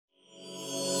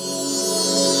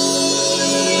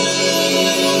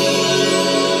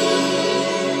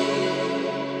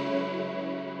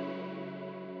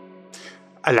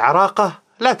العراقة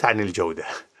لا تعني الجودة.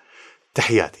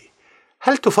 تحياتي.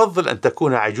 هل تفضل أن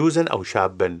تكون عجوزا أو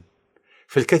شابا؟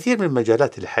 في الكثير من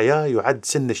مجالات الحياة يعد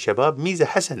سن الشباب ميزة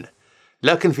حسنة،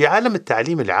 لكن في عالم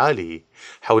التعليم العالي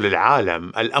حول العالم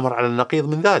الأمر على النقيض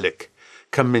من ذلك.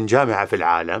 كم من جامعة في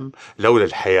العالم لولا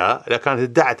الحياة لكانت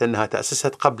ادعت أنها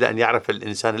تأسست قبل أن يعرف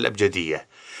الإنسان الأبجدية.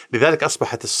 لذلك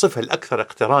أصبحت الصفة الأكثر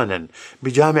اقترانا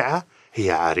بجامعة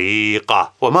هي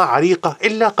عريقة، وما عريقة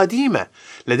إلا قديمة.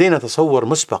 لدينا تصور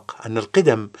مسبق أن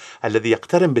القدم الذي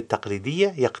يقترن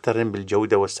بالتقليدية يقترن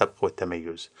بالجودة والسبق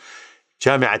والتميز.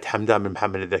 جامعة حمدان بن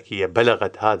محمد الذكية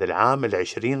بلغت هذا العام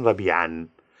 20 ربيعا.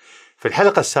 في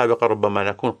الحلقة السابقة ربما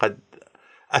نكون قد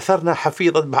أثرنا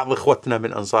حفيظة بعض إخوتنا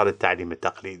من أنصار التعليم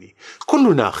التقليدي.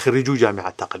 كلنا خريجو جامعة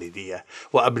تقليدية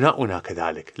وأبناؤنا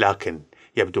كذلك، لكن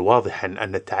يبدو واضحا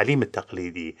أن التعليم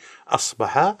التقليدي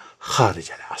أصبح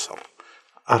خارج العصر.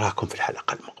 أراكم في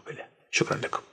الحلقة المقبلة. شكرا لكم.